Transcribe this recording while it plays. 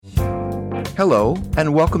Hello,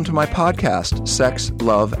 and welcome to my podcast, Sex,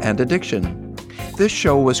 Love, and Addiction. This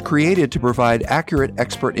show was created to provide accurate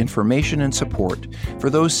expert information and support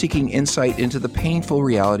for those seeking insight into the painful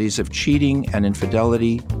realities of cheating and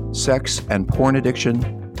infidelity, sex and porn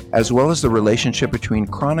addiction, as well as the relationship between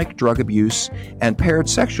chronic drug abuse and paired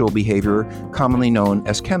sexual behavior, commonly known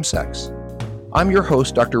as chemsex. I'm your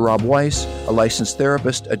host, Dr. Rob Weiss, a licensed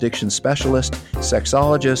therapist, addiction specialist,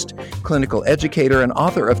 sexologist, clinical educator, and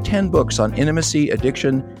author of 10 books on intimacy,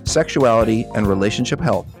 addiction, sexuality, and relationship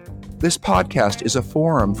health. This podcast is a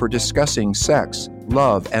forum for discussing sex,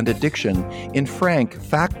 love, and addiction in frank,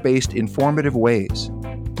 fact-based, informative ways.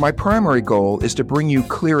 My primary goal is to bring you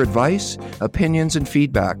clear advice, opinions, and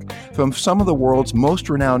feedback from some of the world's most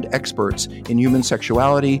renowned experts in human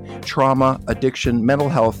sexuality, trauma, addiction, mental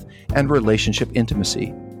health, and relationship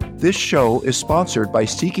intimacy. This show is sponsored by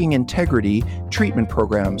Seeking Integrity treatment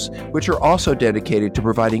programs, which are also dedicated to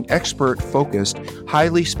providing expert-focused,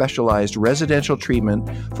 highly specialized residential treatment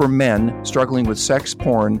for men struggling with sex,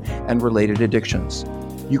 porn, and related addictions.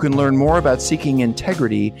 You can learn more about Seeking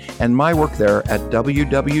Integrity and my work there at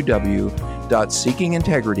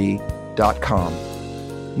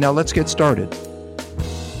www.seekingintegrity.com. Now let's get started.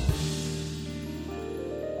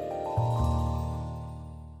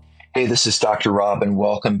 Hey, this is Dr. Rob, and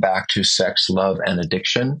welcome back to Sex, Love, and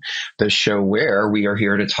Addiction, the show where we are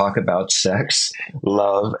here to talk about sex,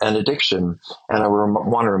 love, and addiction. And I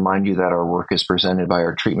want to remind you that our work is presented by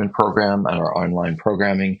our treatment program and our online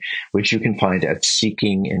programming, which you can find at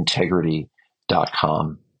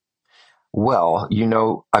seekingintegrity.com. Well, you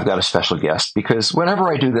know, I've got a special guest because whenever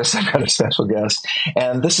I do this, I've got a special guest.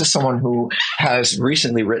 And this is someone who has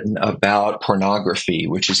recently written about pornography,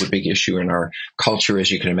 which is a big issue in our culture,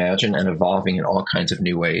 as you can imagine, and evolving in all kinds of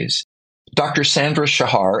new ways. Dr. Sandra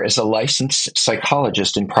Shachar is a licensed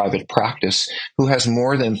psychologist in private practice who has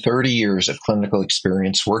more than 30 years of clinical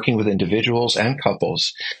experience working with individuals and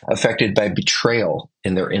couples affected by betrayal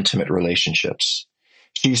in their intimate relationships.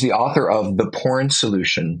 She's the author of The Porn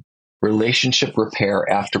Solution: Relationship Repair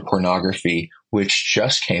After Pornography, which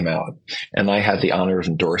just came out, and I had the honor of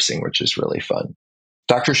endorsing, which is really fun.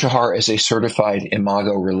 Dr. Shachar is a certified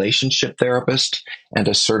Imago relationship therapist and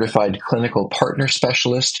a certified clinical partner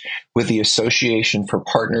specialist with the Association for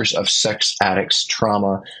Partners of Sex Addicts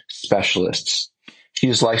Trauma Specialists. She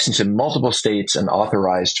is licensed in multiple states and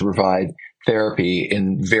authorized to provide therapy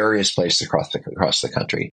in various places across the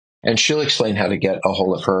country. And she'll explain how to get a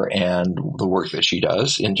hold of her and the work that she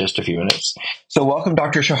does in just a few minutes. So welcome,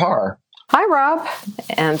 Dr. Shachar. Hi, Rob,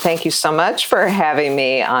 and thank you so much for having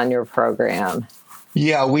me on your program.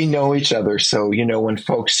 Yeah, we know each other. So, you know, when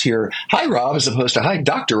folks hear, hi, Rob, as opposed to, hi,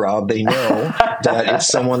 Dr. Rob, they know that it's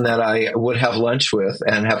someone that I would have lunch with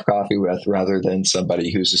and have coffee with rather than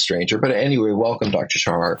somebody who's a stranger. But anyway, welcome, Dr.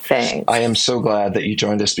 Shachar. Thanks. I am so glad that you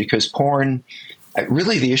joined us because porn,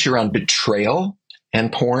 really the issue around betrayal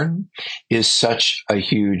and porn is such a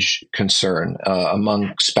huge concern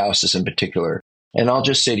among spouses in particular. And I'll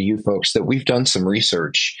just say to you folks that we've done some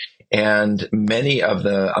research, and many of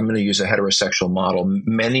I'm going to use a heterosexual model,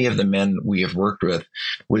 many of the men we have worked with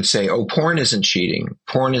would say, oh, porn isn't cheating.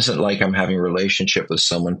 Porn isn't like I'm having a relationship with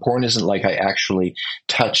someone. Porn isn't like I actually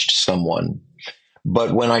touched someone.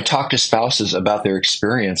 But when I talk to spouses about their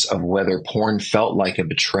experience of whether porn felt like a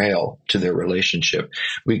betrayal to their relationship,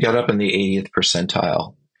 we got up in the 80th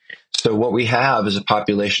percentile. So what we have is a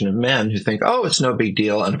population of men who think, oh, it's no big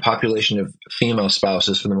deal, and a population of female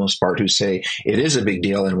spouses, for the most part, who say, it is a big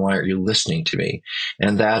deal, and why aren't you listening to me?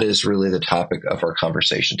 And that is really the topic of our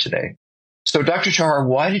conversation today. So, Dr. Shachar,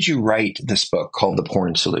 why did you write this book called The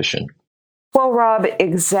Porn Solution? Well, Rob,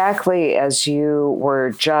 exactly as you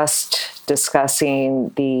were just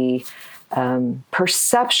discussing, the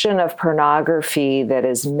perception of pornography that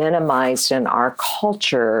is minimized in our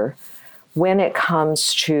culture when it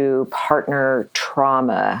comes to partner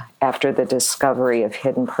trauma after the discovery of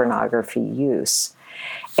hidden pornography use.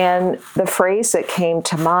 And the phrase that came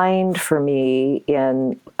to mind for me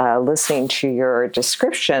in listening to your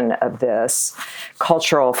description of this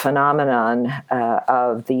cultural phenomenon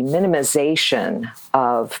of the minimization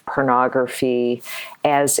of pornography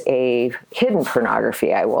as a hidden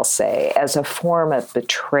pornography, I will say, as a form of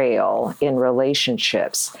betrayal in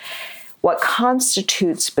relationships. What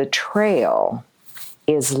constitutes betrayal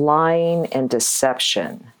is lying and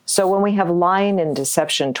deception. So when we have lying and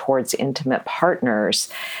deception towards intimate partners,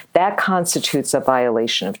 that constitutes a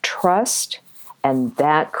violation of trust, and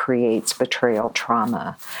that creates betrayal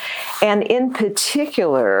trauma. And in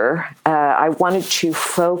particular, I wanted to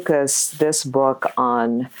focus this book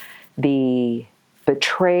on the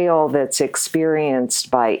betrayal that's experienced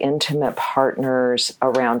by intimate partners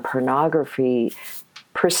around pornography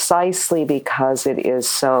precisely because it is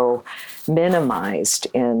so minimized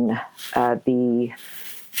in the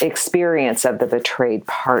experience of the betrayed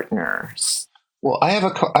partners. Well, I have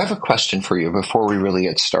a question for you before we really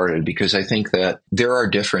get started, because I think that there are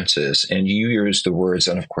differences, and you use the words,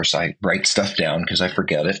 and of course I write stuff down because I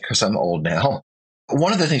forget it because I'm old now.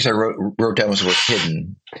 One of the things I wrote down was the word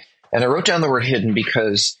hidden, and I wrote down the word hidden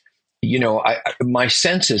because, my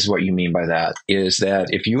sense is what you mean by that is that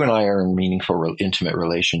if you and I are in a meaningful, intimate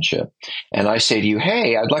relationship, and I say to you,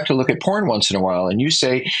 "Hey, I'd like to look at porn once in a while," and you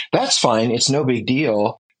say, "That's fine, it's no big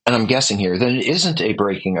deal." And I'm guessing here that it isn't a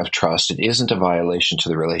breaking of trust. It isn't a violation to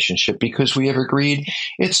the relationship because we have agreed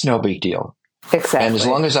it's no big deal. Exactly. And as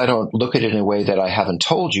long as I don't look at it in a way that I haven't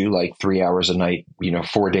told you, like 3 hours a night,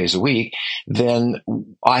 4 days a week, then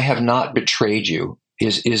I have not betrayed you.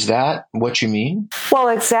 Is that what you mean? Well,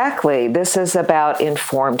 exactly. This is about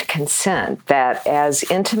informed consent, that as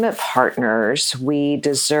intimate partners, we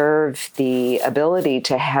deserve the ability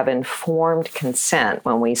to have informed consent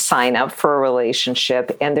when we sign up for a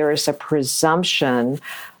relationship, and there is a presumption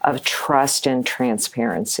of trust and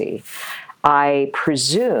transparency. I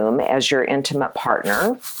presume, as your intimate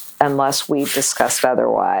partner, unless we discussed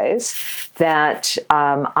otherwise, that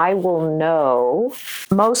I will know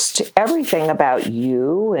most everything about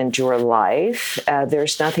you and your life.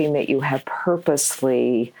 There's nothing that you have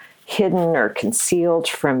purposely hidden or concealed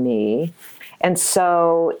from me. And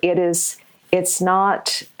so it's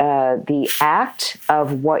not the act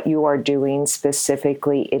of what you are doing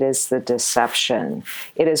specifically, it is the deception.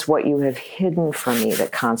 It is what you have hidden from me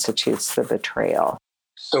that constitutes the betrayal.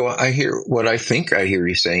 So what I think I hear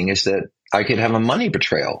you saying is that I could have a money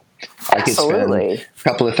betrayal. I could spend Absolutely. a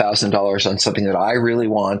couple of $1,000s on something that I really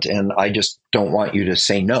want, and I just don't want you to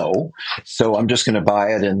say no. So I'm just going to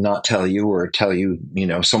buy it and not tell you, or tell you,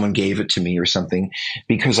 someone gave it to me or something,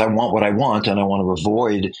 because I want what I want, and I want to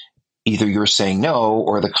avoid either you're saying no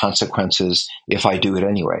or the consequences if I do it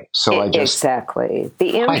anyway. So I just exactly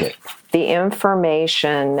hide it. The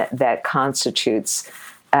information that constitutes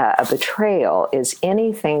a betrayal is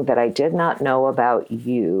anything that I did not know about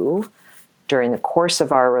you during the course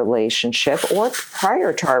of our relationship or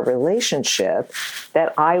prior to our relationship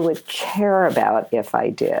that I would care about if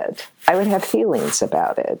I did. I would have feelings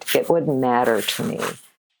about it. It would matter to me.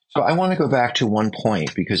 So I want to go back to one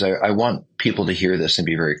point, because I want people to hear this and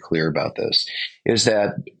be very clear about this, is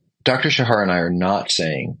that Dr. Shachar and I are not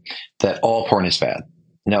saying that all porn is bad.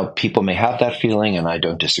 Now, people may have that feeling, and I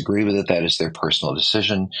don't disagree with it. That is their personal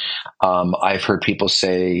decision. I've heard people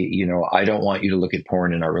say, I don't want you to look at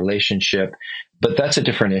porn in our relationship, but that's a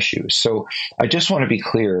different issue. So I just want to be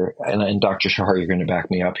clear, and Dr. Shachar, you're going to back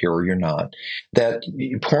me up here, or you're not, that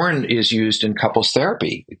porn is used in couples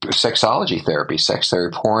therapy, sexology therapy, sex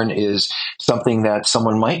therapy. Porn is something that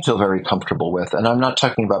someone might feel very comfortable with. And I'm not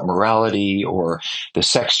talking about morality or the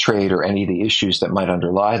sex trade or any of the issues that might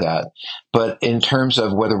underlie that. But in terms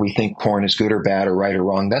of whether we think porn is good or bad or right or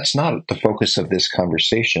wrong, that's not the focus of this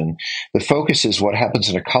conversation. The focus is what happens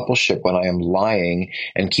in a coupleship when I am lying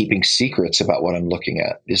and keeping secrets about what I'm looking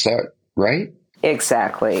at. Is that right?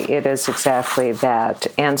 Exactly. It is exactly that.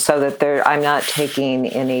 And so that I'm not taking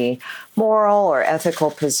any moral or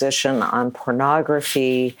ethical position on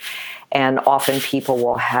pornography. And often people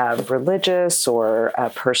will have religious or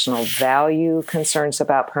personal value concerns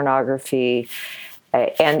about pornography.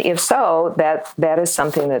 And if so, that is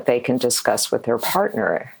something that they can discuss with their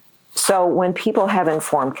partner. So when people have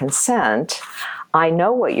informed consent, I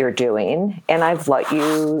know what you're doing, and I've let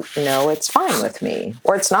you know it's fine with me,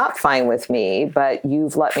 or it's not fine with me, but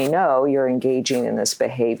you've let me know you're engaging in this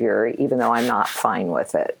behavior, even though I'm not fine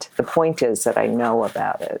with it. The point is that I know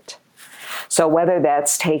about it. So whether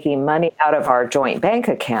that's taking money out of our joint bank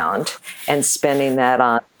account and spending that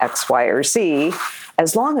on X, Y, or Z,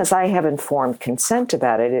 as long as I have informed consent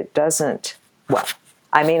about it, it doesn't,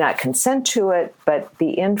 I may not consent to it, but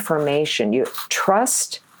the information,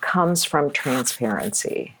 trust comes from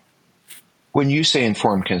transparency. When you say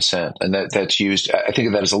informed consent, and that's used, I think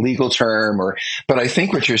of that as a legal term, but I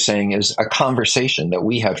think what you're saying is a conversation that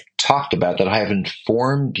we have talked about, that I have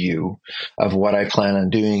informed you of what I plan on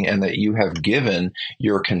doing, and that you have given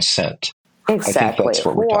your consent. Exactly. I think that's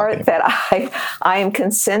what we're talking about. That I am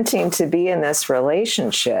consenting to be in this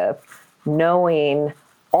relationship, knowing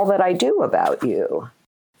all that I do about you.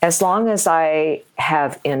 As long as I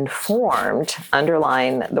have informed,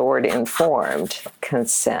 underline the word informed,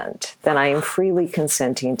 consent, then I am freely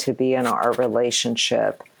consenting to be in our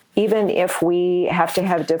relationship, even if we have to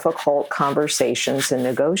have difficult conversations and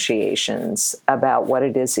negotiations about what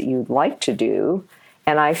it is that you'd like to do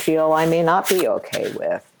and I feel I may not be okay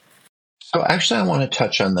with. So actually, I want to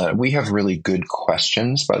touch on that. We have really good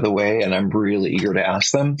questions, by the way, and I'm really eager to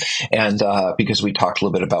ask them. And because we talked a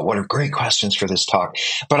little bit about what are great questions for this talk,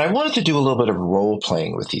 but I wanted to do a little bit of role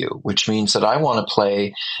playing with you, which means that I want to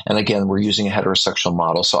play. And again, we're using a heterosexual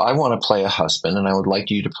model, so I want to play a husband, and I would like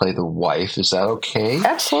you to play the wife. Is that okay?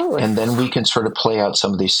 Absolutely. And then we can sort of play out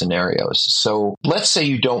some of these scenarios. So let's say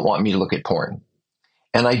you don't want me to look at porn,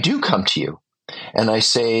 and I do come to you, and I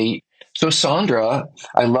say, so, Sandra,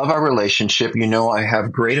 I love our relationship. You know, I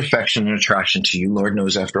have great affection and attraction to you. Lord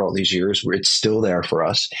knows after all these years, it's still there for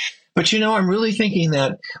us. But, you know, I'm really thinking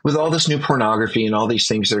that with all this new pornography and all these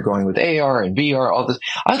things that are going with AR and VR, all this,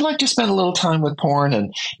 I'd like to spend a little time with porn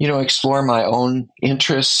and, you know, explore my own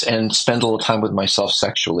interests and spend a little time with myself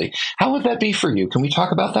sexually. How would that be for you? Can we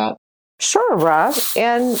talk about that? Sure, Rob.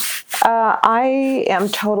 And I am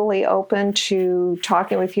totally open to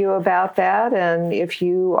talking with you about that. And if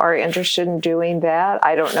you are interested in doing that,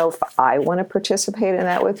 I don't know if I want to participate in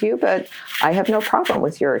that with you, but I have no problem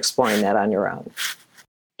with your exploring that on your own.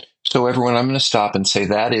 So, everyone, I'm going to stop and say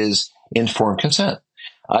that is informed consent.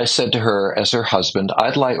 I said to her as her husband,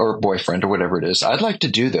 or boyfriend or whatever it is, I'd like to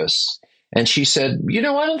do this. And she said, you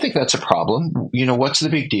know, I don't think that's a problem. You know, what's the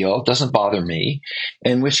big deal? It doesn't bother me.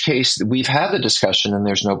 In which case, we've had the discussion and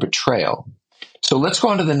there's no betrayal. So let's go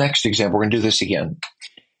on to the next example. We're going to do this again.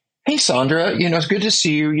 Hey, Sandra, you know, it's good to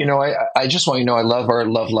see you. You know, I just want you to know I love our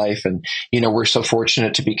love life. And, you know, we're so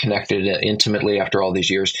fortunate to be connected intimately after all these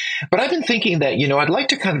years. But I've been thinking that, you know, I'd like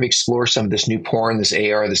to kind of explore some of this new porn, this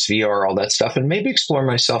AR, this VR, all that stuff, and maybe explore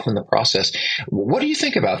myself in the process. What do you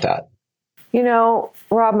think about that? You know,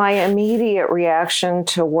 Rob, my immediate reaction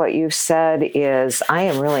to what you said is I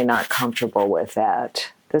am really not comfortable with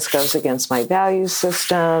that. This goes against my value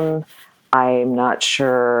system. I'm not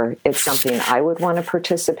sure it's something I would want to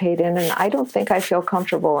participate in, and I don't think I feel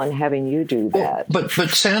comfortable in having you do that. But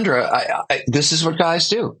Sandra, this is what guys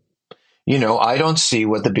do. You know, I don't see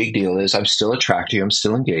what the big deal is. I'm still attracted to you. I'm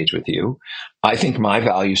still engaged with you. I think my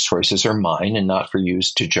values choices are mine and not for you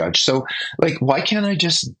to judge. So, like, why can't I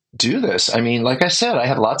just do this? I mean, like I said, I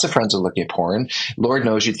have lots of friends who look at porn. Lord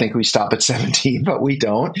knows you'd think we stop at 17, but we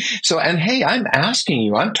don't. So, and hey, I'm asking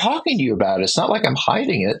you, I'm talking to you about it. It's not like I'm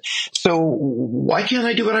hiding it. So why can't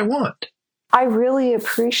I do what I want? I really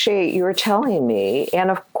appreciate your telling me.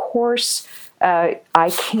 And of course, I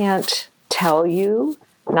can't tell you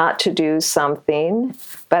not to do something,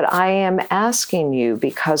 but I am asking you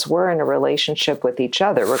because we're in a relationship with each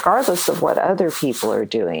other, regardless of what other people are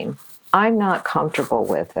doing. I'm not comfortable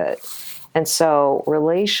with it. And so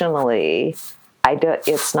relationally,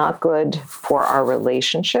 it's not good for our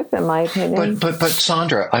relationship, in my opinion. But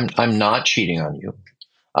Sandra, I'm not cheating on you.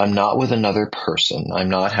 I'm not with another person. I'm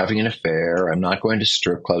not having an affair. I'm not going to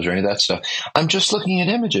strip clubs or any of that stuff. I'm just looking at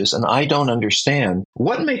images, and I don't understand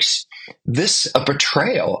what makes this a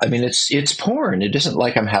betrayal. I mean, it's porn. It isn't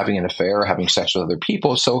like I'm having an affair or having sex with other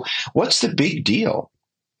people. So what's the big deal?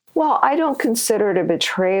 Well, I don't consider it a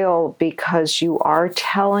betrayal because you are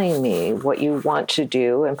telling me what you want to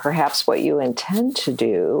do and perhaps what you intend to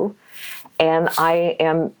do. And I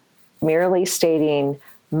am merely stating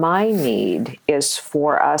my need is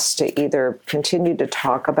for us to either continue to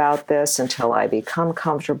talk about this until I become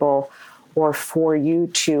comfortable, or for you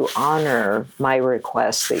to honor my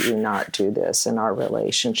request that you not do this in our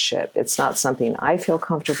relationship. It's not something I feel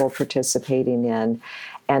comfortable participating in,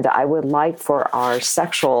 and I would like for our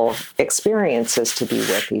sexual experiences to be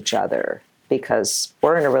with each other because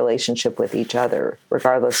we're in a relationship with each other,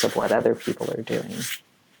 regardless of what other people are doing.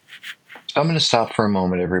 I'm going to stop for a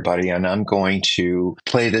moment, everybody, and I'm going to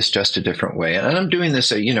play this just a different way. And I'm doing this,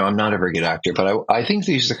 you know, I'm not a very good actor, but I think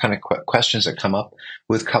these are the kind of questions that come up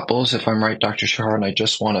with couples, if I'm right, Dr. Shachar, and I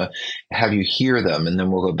just want to have you hear them, and then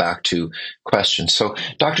we'll go back to questions. So,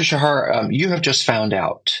 Dr. Shachar, you have just found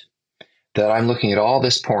out that I'm looking at all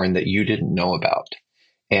this porn that you didn't know about.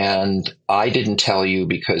 And I didn't tell you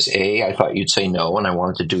because A, I thought you'd say no and I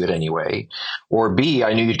wanted to do it anyway. Or B,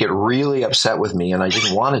 I knew you'd get really upset with me and I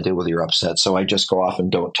didn't want to deal with your upset. So I just go off and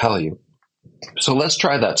don't tell you. So let's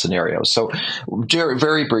try that scenario. So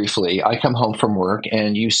very briefly, I come home from work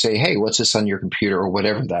and you say, hey, what's this on your computer or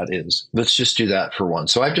whatever that is? Let's just do that for one.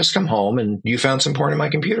 So I've just come home and you found some porn in my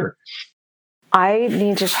computer. I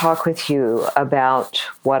need to talk with you about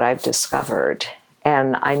what I've discovered.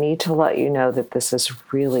 And I need to let you know that this is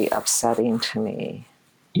really upsetting to me.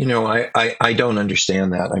 You know, I don't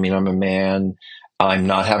understand that. I mean, I'm a man. I'm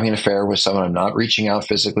not having an affair with someone. I'm not reaching out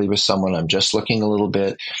physically with someone. I'm just looking a little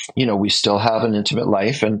bit. We still have an intimate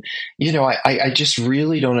life. And, I just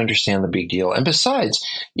really don't understand the big deal. And besides,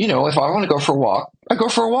 if I want to go for a walk, I go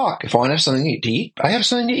for a walk. If I want to have something to eat, I have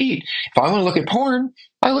something to eat. If I want to look at porn,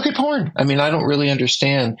 I look at porn. I mean, I don't really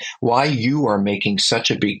understand why you are making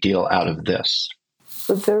such a big deal out of this.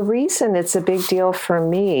 The reason it's a big deal for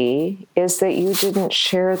me is that you didn't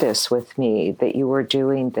share this with me, that you were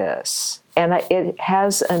doing this. And it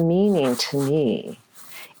has a meaning to me.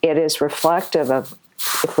 It is reflective of,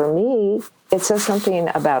 for me, it says something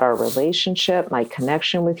about our relationship, my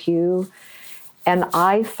connection with you. And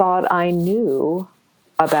I thought I knew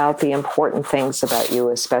about the important things about you,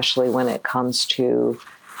 especially when it comes to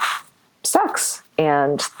sex.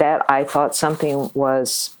 And that I thought something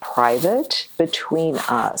was private between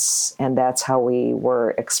us. And that's how we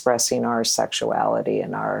were expressing our sexuality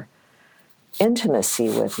and our intimacy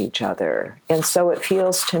with each other. And so it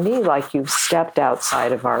feels to me like you've stepped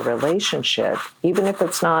outside of our relationship, even if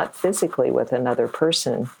it's not physically with another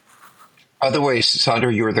person. By the way,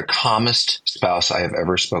 Sandra, you're the calmest spouse I have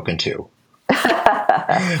ever spoken to.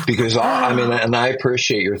 Because and I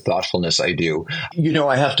appreciate your thoughtfulness. I do.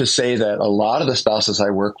 I have to say that a lot of the spouses I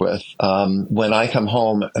work with, when I come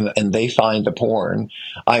home and they find the porn,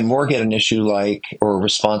 I more get an issue or a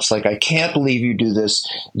response like, I can't believe you do this.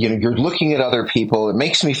 You're looking at other people. It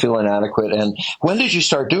makes me feel inadequate. And when did you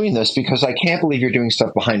start doing this? Because I can't believe you're doing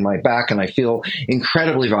stuff behind my back. And I feel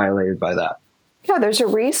incredibly violated by that. Yeah, there's a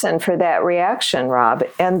reason for that reaction, Rob.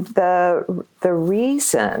 And the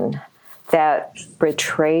reason that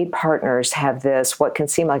betrayed partners have this, what can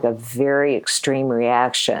seem like a very extreme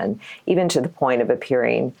reaction, even to the point of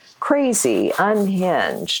appearing crazy,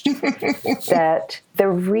 unhinged, that the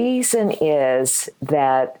reason is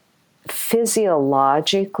that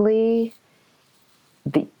physiologically,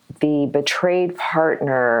 the betrayed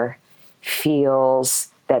partner feels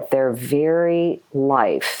that their very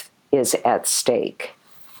life is at stake.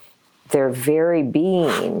 Their very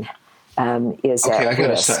being is okay, at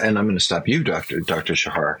risk. And I'm going to stop you, Dr.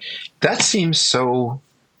 Shachar. That seems so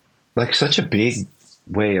like such a big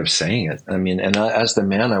way of saying it. I mean, and as the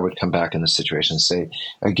man, I would come back in the situation and say,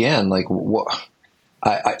 again, like,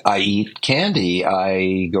 I eat candy.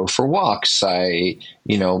 I go for walks.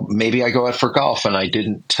 Maybe I go out for golf, and I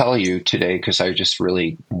didn't tell you today because I just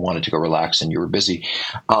really wanted to go relax and you were busy.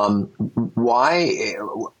 Why,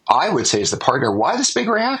 I would say as the partner, why this big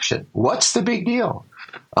reaction? What's the big deal?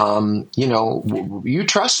 You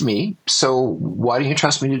trust me, so why do you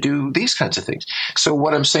trust me to do these kinds of things? So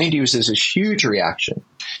what I'm saying to you is there's this huge reaction.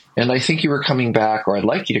 And I think you were coming back, or I'd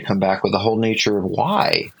like you to come back with the whole nature of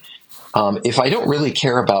why. If I don't really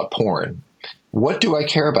care about porn, what do I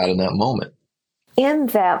care about in that moment? In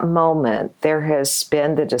that moment, there has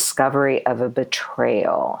been the discovery of a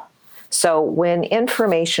betrayal. So when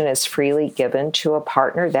information is freely given to a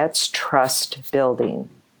partner, that's trust building.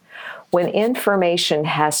 When information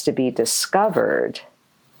has to be discovered,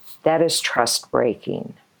 that is trust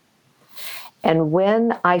breaking. And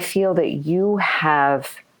when I feel that you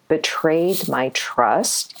have betrayed my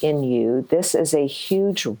trust in you, this is a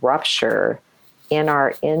huge rupture in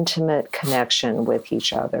our intimate connection with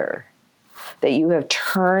each other. That you have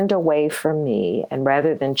turned away from me, and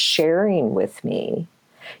rather than sharing with me,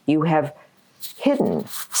 you have hidden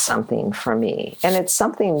something from me. And it's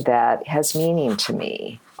something that has meaning to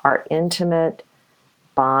me. Our intimate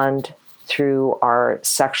bond through our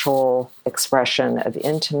sexual expression of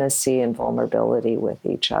intimacy and vulnerability with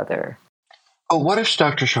each other. Oh, what if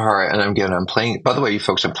Dr. Shachar, and I'm playing, by the way, you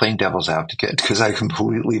folks, I'm playing devil's advocate because I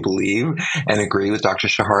completely believe and agree with Dr.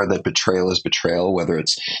 Shachar that betrayal is betrayal, whether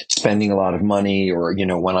it's spending a lot of money or,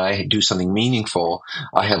 when I do something meaningful,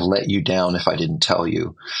 I have let you down if I didn't tell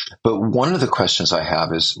you. But one of the questions I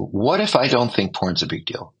have is, what if I don't think porn's a big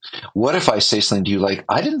deal? What if I say something to you like,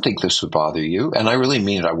 I didn't think this would bother you, and I really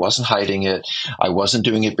mean it. I wasn't hiding it. I wasn't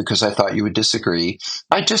doing it because I thought you would disagree.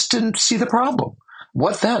 I just didn't see the problem.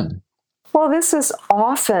 What then? Well, this is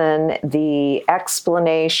often the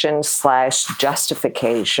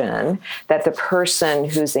explanation/justification that the person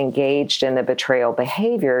who's engaged in the betrayal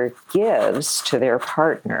behavior gives to their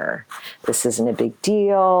partner. This isn't a big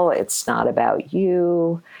deal. It's not about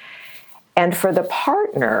you. And for the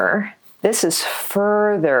partner, this is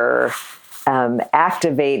further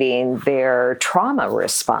activating their trauma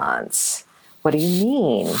response. What do you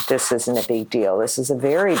mean this isn't a big deal? This is a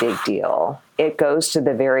very big deal. It goes to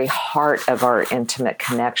the very heart of our intimate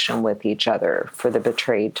connection with each other for the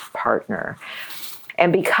betrayed partner.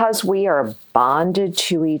 And because we are bonded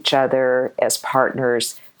to each other as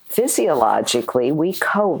partners physiologically, we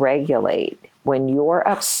co-regulate. When you're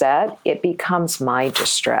upset, it becomes my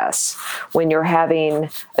distress. When you're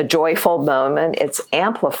having a joyful moment, it's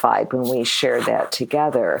amplified when we share that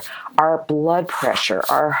together. Our blood pressure,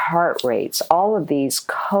 our heart rates, all of these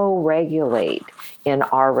co-regulate in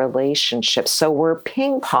our relationship. So we're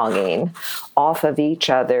ping-ponging off of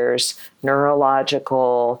each other's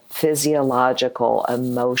neurological, physiological,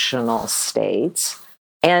 emotional states.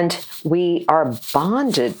 And we are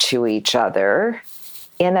bonded to each other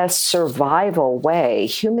in a survival way.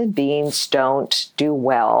 Human beings don't do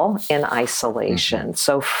well in isolation. Mm-hmm.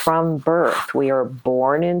 So from birth, we are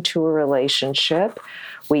born into a relationship.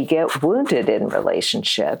 We get wounded in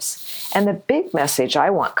relationships. And the big message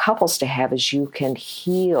I want couples to have is you can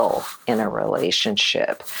heal in a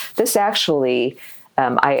relationship. This actually,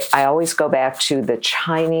 I always go back to the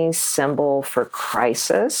Chinese symbol for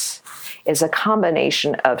crisis is a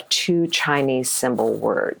combination of two Chinese symbol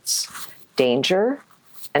words, danger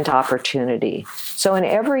and opportunity. So in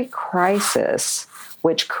every crisis,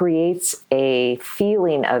 which creates a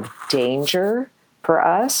feeling of danger for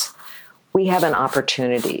us, we have an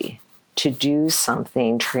opportunity to do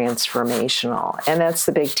something transformational. And that's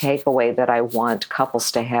the big takeaway that I want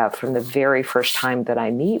couples to have from the very first time that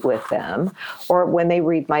I meet with them or when they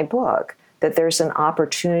read my book, that there's an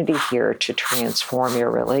opportunity here to transform your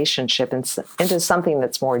relationship into something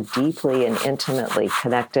that's more deeply and intimately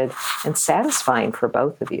connected and satisfying for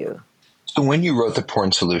both of you. So when you wrote the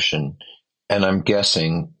porn solution, and I'm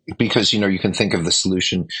guessing because, you can think of the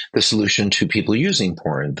solution to people using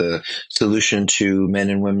porn, the solution to men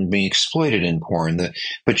and women being exploited in porn,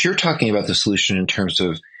 but you're talking about the solution in terms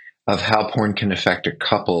of how porn can affect a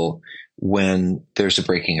couple when there's a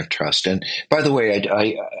breaking of trust. And by the way,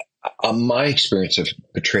 my experience of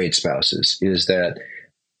betrayed spouses is that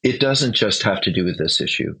it doesn't just have to do with this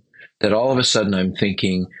issue, that all of a sudden I'm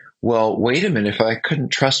thinking, well, wait a minute, if I couldn't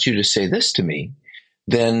trust you to say this to me,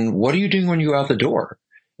 then what are you doing when you go out the door?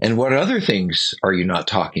 And what other things are you not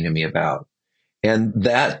talking to me about? And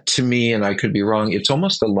that to me, and I could be wrong, it's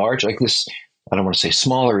almost a large, like this, I don't want to say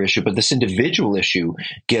smaller issue, but this individual issue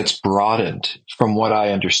gets broadened from what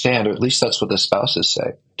I understand, or at least that's what the spouses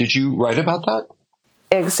say. Did you write about that?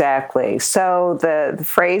 Exactly. So the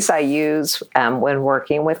phrase I use when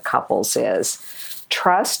working with couples is,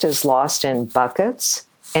 trust is lost in buckets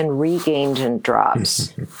and regained in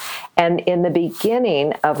drops. And in the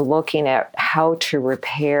beginning of looking at how to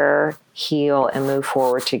repair, heal, and move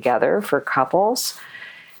forward together for couples,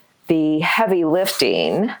 the heavy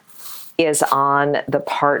lifting is on the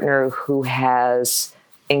partner who has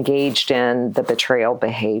engaged in the betrayal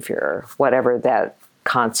behavior, whatever that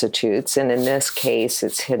constitutes, and in this case,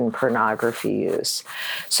 it's hidden pornography use.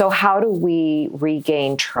 So how do we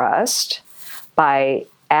regain trust? By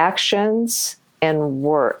actions and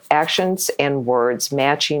words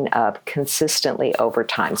matching up consistently over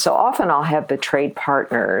time. So often I'll have betrayed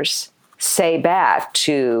partners say back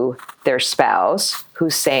to their spouse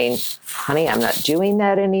who's saying, honey, I'm not doing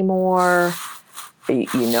that anymore.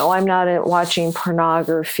 I'm not watching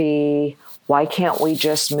pornography. Why can't we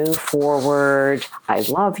just move forward? I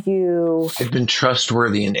love you. I've been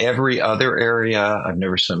trustworthy in every other area. I've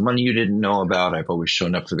never sent money you didn't know about. I've always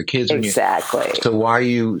shown up for the kids. Exactly. So why are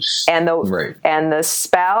you... Right. And the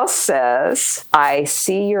spouse says, I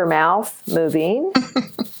see your mouth moving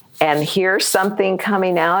and hear something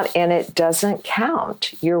coming out and it doesn't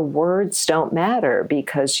count. Your words don't matter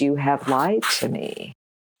because you have lied to me.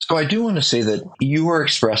 So I do want to say that you are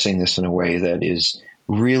expressing this in a way that is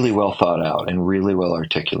really well thought out and really well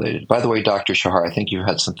articulated. By the way, Dr. Shachar, I think you've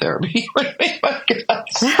had some therapy with me.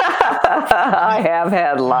 I have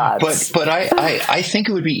had lots. But I think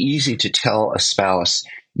it would be easy to tell a spouse,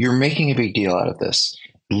 you're making a big deal out of this.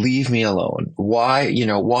 Leave me alone. Why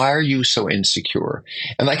are you so insecure?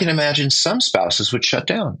 And I can imagine some spouses would shut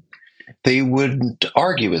down. They wouldn't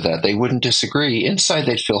argue with that. They wouldn't disagree. Inside,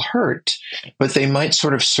 they'd feel hurt, but they might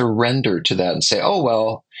sort of surrender to that and say, oh,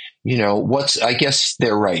 well, I guess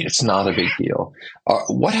they're right. It's not a big deal.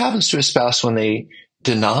 What happens to a spouse when they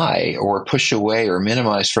deny or push away or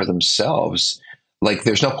minimize for themselves? Like,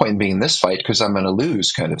 there's no point in being in this fight because I'm going to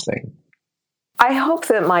lose kind of thing. I hope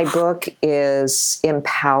that my book is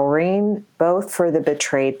empowering both for the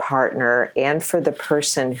betrayed partner and for the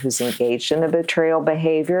person who's engaged in the betrayal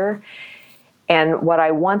behavior. And what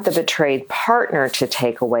I want the betrayed partner to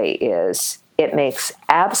take away is it makes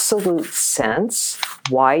absolute sense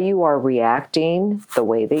why you are reacting the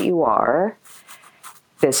way that you are.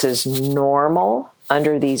 This is normal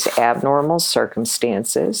under these abnormal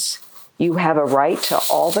circumstances. You have a right to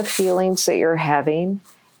all the feelings that you're having,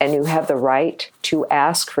 and you have the right to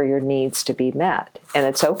ask for your needs to be met. And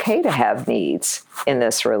it's okay to have needs in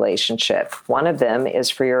this relationship. One of them is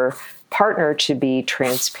for your partner to be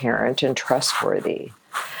transparent and trustworthy.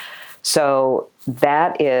 So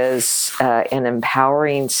that is an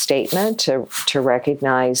empowering statement to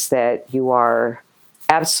recognize that you are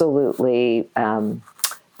absolutely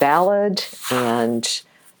valid and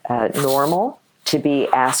normal to be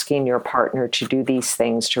asking your partner to do these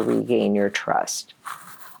things to regain your trust.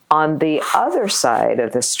 On the other side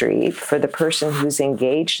of the street, for the person who's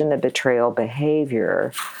engaged in the betrayal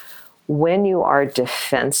behavior, when you are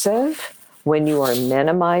defensive, when you are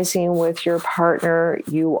minimizing with your partner,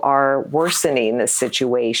 you are worsening the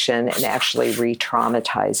situation and actually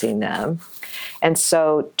re-traumatizing them. And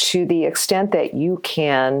so to the extent that you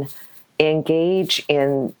can engage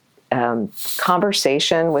in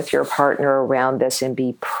conversation with your partner around this and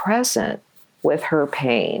be present with her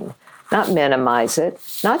pain, not minimize it,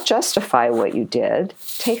 not justify what you did,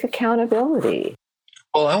 take accountability.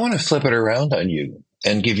 Well, I want to flip it around on you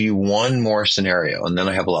and give you one more scenario, and then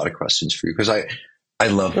I have a lot of questions for you because I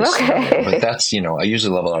love this scenario, but that's, I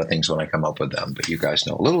usually love a lot of things when I come up with them, but you guys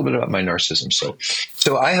know a little bit about my narcissism.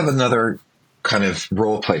 So I have another kind of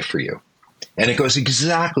role play for you, and it goes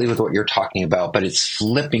exactly with what you're talking about, but it's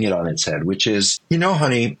flipping it on its head, which is,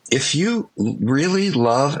 honey, if you really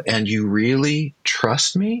love and you really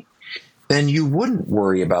trust me, then you wouldn't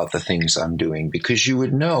worry about the things I'm doing because you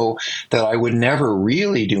would know that I would never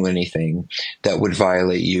really do anything that would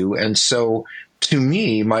violate you. And so to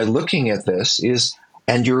me, my looking at this is,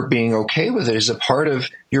 and you're being okay with it, is a part of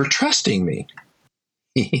your trusting me.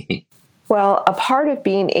 Well, a part of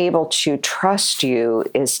being able to trust you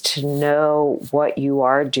is to know what you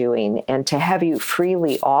are doing and to have you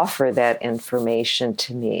freely offer that information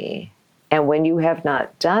to me. And when you have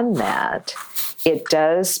not done that, it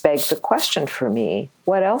does beg the question for me,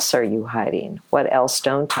 what else are you hiding? What else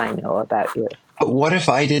don't I know about you? But what if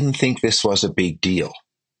I didn't think this was a big deal?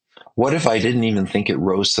 What if I didn't even think it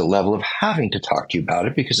rose to the level of having to talk to you about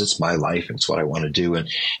it because it's my life and it's what I want to do? And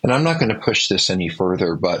I'm not going to push this any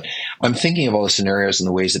further, but I'm thinking of all the scenarios and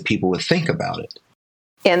the ways that people would think about it.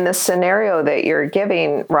 In the scenario that you're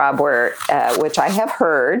giving, Rob, where which I have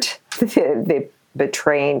heard the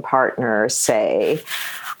betraying partner say,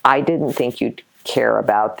 I didn't think you'd care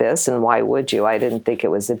about this, and why would you? I didn't think it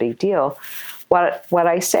was a big deal. What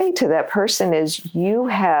I say to that person is, you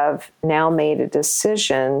have now made a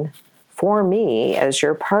decision for me as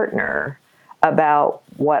your partner about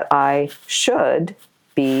what I should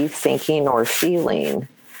be thinking or feeling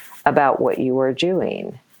about what you are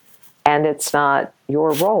doing. And it's not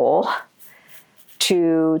your role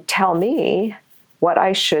to tell me what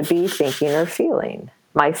I should be thinking or feeling.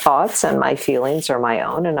 My thoughts and my feelings are my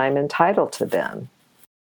own, and I'm entitled to them.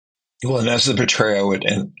 Well, and as the betrayer, I would,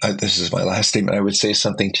 and this is my last statement, I would say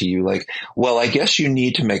something to you like, well, I guess you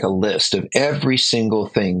need to make a list of every single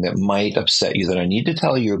thing that might upset you that I need to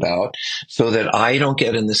tell you about so that I don't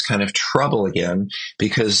get in this kind of trouble again,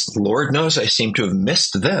 because Lord knows I seem to have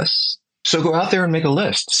missed this. So go out there and make a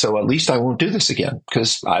list. So at least I won't do this again,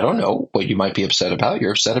 because I don't know what you might be upset about.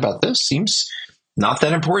 You're upset about this. Seems not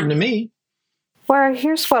that important to me. Well,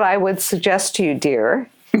 here's what I would suggest to you, dear,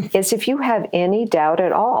 is if you have any doubt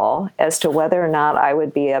at all as to whether or not I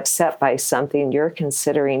would be upset by something you're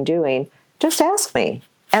considering doing, just ask me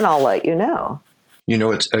and I'll let you know.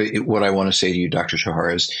 It's what I want to say to you, Dr.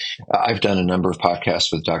 Shachar, is I've done a number of podcasts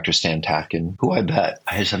with Dr. Sandra, who I bet,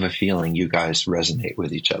 I just have a feeling you guys resonate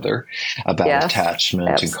with each other about attachment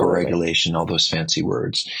absolutely. And co-regulation, all those fancy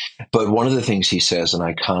words. But one of the things he says, and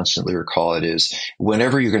I constantly recall it, is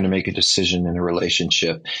whenever you're going to make a decision in a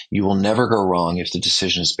relationship, you will never go wrong if the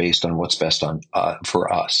decision is based on what's best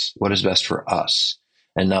for us, what is best for us,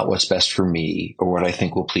 and not what's best for me or what I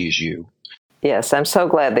think will please you. Yes, I'm so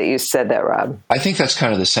glad that you said that, Rob. I think that's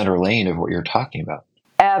kind of the center lane of what you're talking about.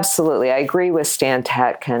 Absolutely. I agree with Stan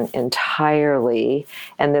Tatkin entirely.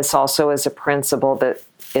 And this also is a principle that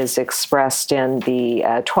is expressed in the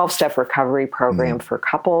 12-step recovery program for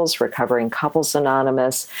couples, Recovering Couples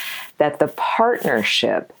Anonymous, that the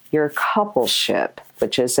partnership, your coupleship,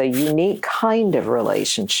 which is a unique kind of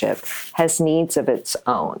relationship, has needs of its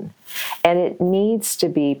own. And it needs to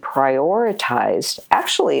be prioritized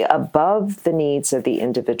actually above the needs of the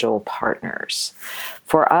individual partners.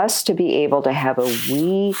 For us to be able to have a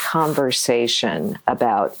we conversation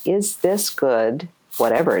about, is this good,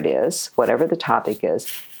 whatever it is, whatever the topic is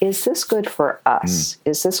this good for us?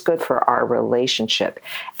 Is this good for our relationship?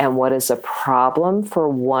 And what is a problem for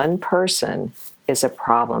one person is a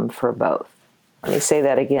problem for both. Let me say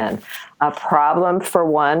that again. A problem for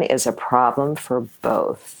one is a problem for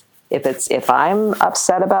both. If I'm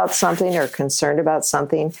upset about something or concerned about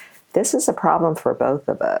something, this is a problem for both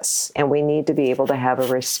of us. And we need to be able to have a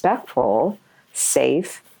respectful,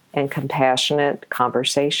 safe, and compassionate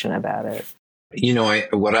conversation about it.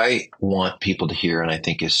 What I want people to hear, and I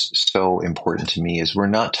think is so important to me, is we're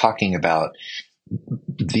not talking about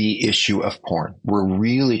the issue of porn. We're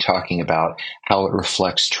really talking about how it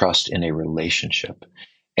reflects trust in a relationship.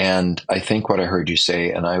 And I think what I heard you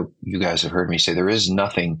say, and you guys have heard me say, there is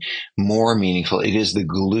nothing more meaningful. It is the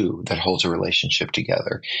glue that holds a relationship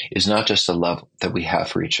together. It's not just the love that we have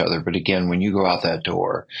for each other. But again, when you go out that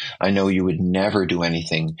door, I know you would never do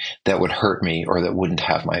anything that would hurt me or that wouldn't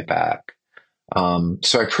have my back.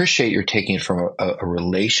 So I appreciate you're taking it from a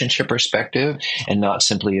relationship perspective and not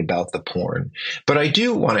simply about the porn. But I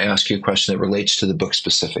do want to ask you a question that relates to the book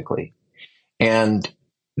specifically. And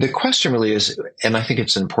the question really is, and I think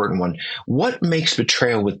it's an important one, what makes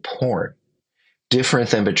betrayal with porn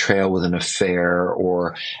different than betrayal with an affair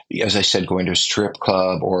or, as I said, going to a strip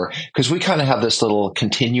club? Or because we kind of have this little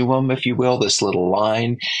continuum, if you will, this little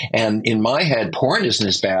line. And in my head, porn isn't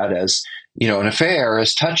as bad as, an affair,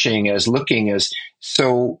 as touching, as looking,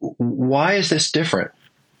 so why is this different?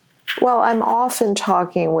 Well, I'm often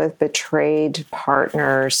talking with betrayed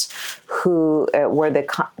partners who, where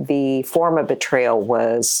the form of betrayal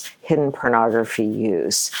was hidden pornography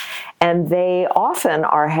use. And they often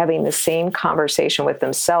are having the same conversation with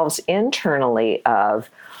themselves internally of,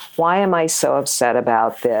 why am I so upset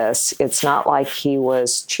about this? It's not like he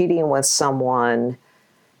was cheating with someone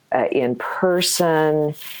in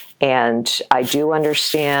person. And I do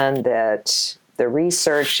understand that the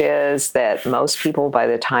research is that most people, by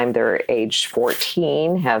the time they're age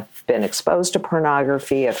 14, have been exposed to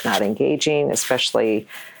pornography, if not engaging, especially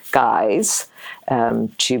guys.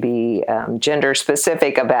 To be gender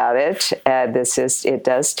specific about it, it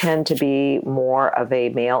does tend to be more of a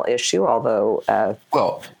male issue, although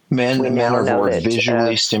men are more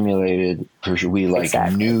visually stimulated. We like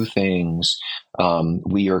exactly. new things.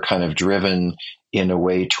 We are kind of driven in a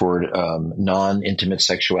way toward non-intimate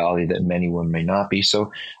sexuality that many women may not be.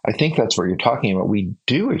 So I think that's what you're talking about. We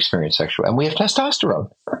do experience sexual, and we have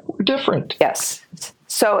testosterone. We're different. Yes.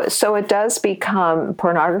 So it does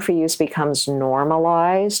pornography use becomes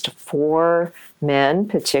normalized for men,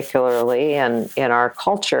 particularly in our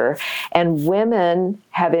culture, and women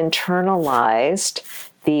have internalized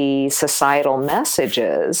the societal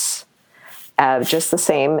messages just the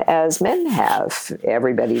same as men have.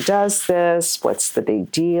 Everybody does this. What's the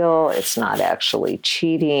big deal? It's not actually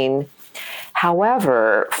cheating.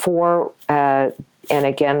 However, and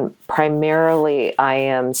again, primarily I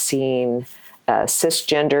am seeing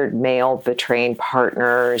cisgendered male betraying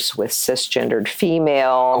partners with cisgendered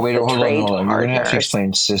female betrayed partners. Hold on. You're going to have to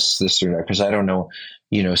explain cis this or that, because I don't know,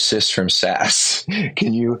 cis from sass.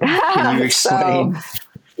 Can you explain?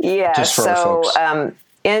 Just for our folks?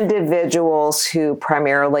 Individuals who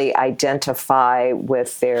primarily identify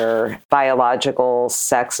with their biological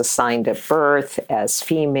sex assigned at birth as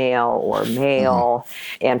female or male,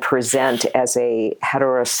 and present as a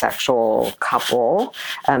heterosexual couple.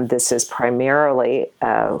 This is primarily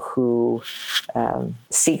who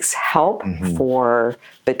seeks help for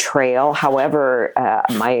betrayal. However,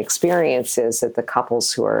 my experience is that the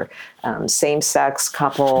couples who are same-sex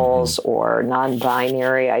couples or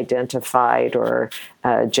non-binary identified or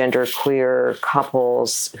genderqueer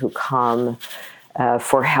couples who come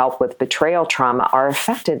for help with betrayal trauma are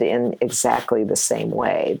affected in exactly the same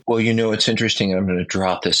way. Well, it's interesting. I'm going to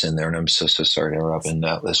drop this in there, and I'm so sorry to interrupt in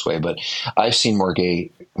this way, but I've seen more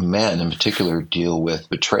gay men in particular deal with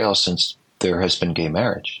betrayal since there has been gay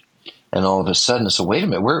marriage. And all of a sudden, so wait a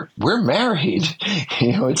minute, we're married.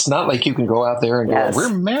 It's not like you can go out there and go, we're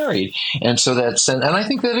married. And so and I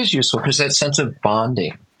think that is useful, because that sense of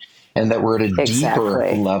bonding and that we're at a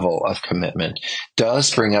deeper level of commitment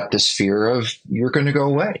does bring up this fear of you're going to go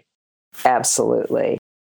away. Absolutely.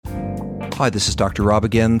 Hi, this is Dr. Rob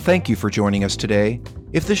again. Thank you for joining us today.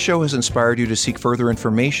 If this show has inspired you to seek further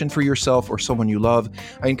information for yourself or someone you love,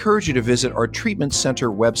 I encourage you to visit our treatment center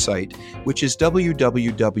website, which is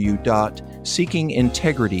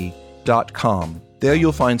www.seekingintegrity.com. There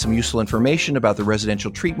you'll find some useful information about the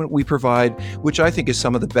residential treatment we provide, which I think is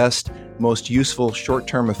some of the best, most useful,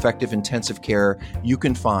 short-term, effective, intensive care you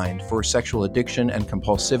can find for sexual addiction and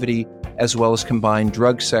compulsivity, as well as combined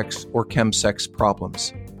drug, sex, or chemsex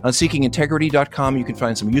problems. On seekingintegrity.com, you can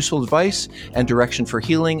find some useful advice and direction for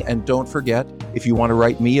healing. And don't forget, if you want to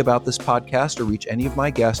write me about this podcast or reach any of my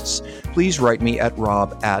guests, please write me at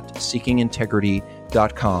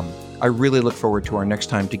rob@seekingintegrity.com. I really look forward to our next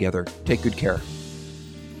time together. Take good care.